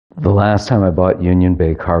The last time I bought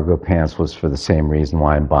Unionbay cargo pants was for the same reason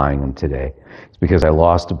why I'm buying them today. It's because I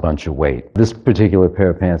lost a bunch of weight. This particular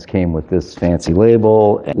pair of pants came with this fancy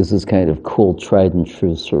label. This is kind of cool, tried and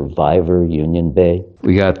true Survivor Unionbay.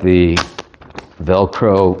 We got the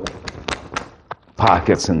velcro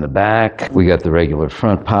pockets in the back. We got the regular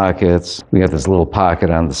front pockets. We got this little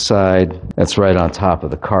pocket on the side. That's right on top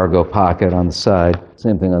of the cargo pocket on the side.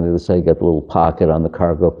 Same thing on the other side, you got the little pocket on the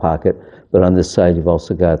cargo pocket. But on this side, you've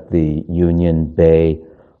also got the Unionbay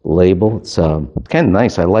label. It's kind of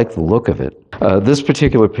nice. I like the look of it. This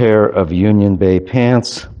particular pair of Unionbay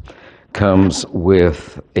pants comes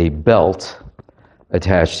with a belt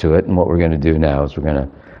attached to it. And what we're going to do now is we're going to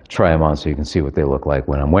try them on so you can see what they look like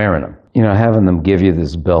when I'm wearing them. You know, having them give you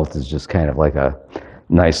this belt is just kind of like a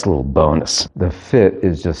nice little bonus. The fit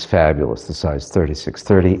is just fabulous. The size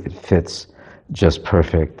 36-30, it fits just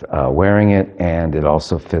perfect wearing it, and it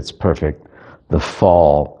also fits perfect the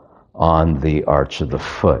fall on the arch of the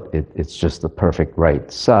foot. It's just the perfect right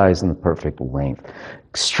size and the perfect length.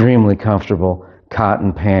 Extremely comfortable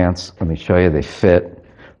cotton pants. Let me show you, they fit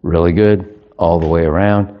really good all the way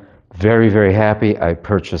around. Very, very happy. I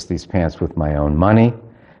purchased these pants with my own money,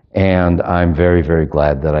 and I'm very, very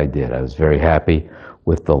glad that I did. I was very happy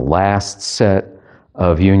with the last set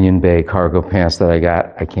of Unionbay cargo pants that I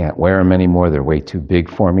got. I can't wear them anymore. They're way too big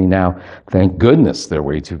for me now. Thank goodness they're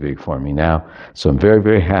way too big for me now. So I'm very,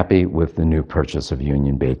 very happy with the new purchase of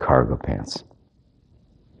Unionbay cargo pants.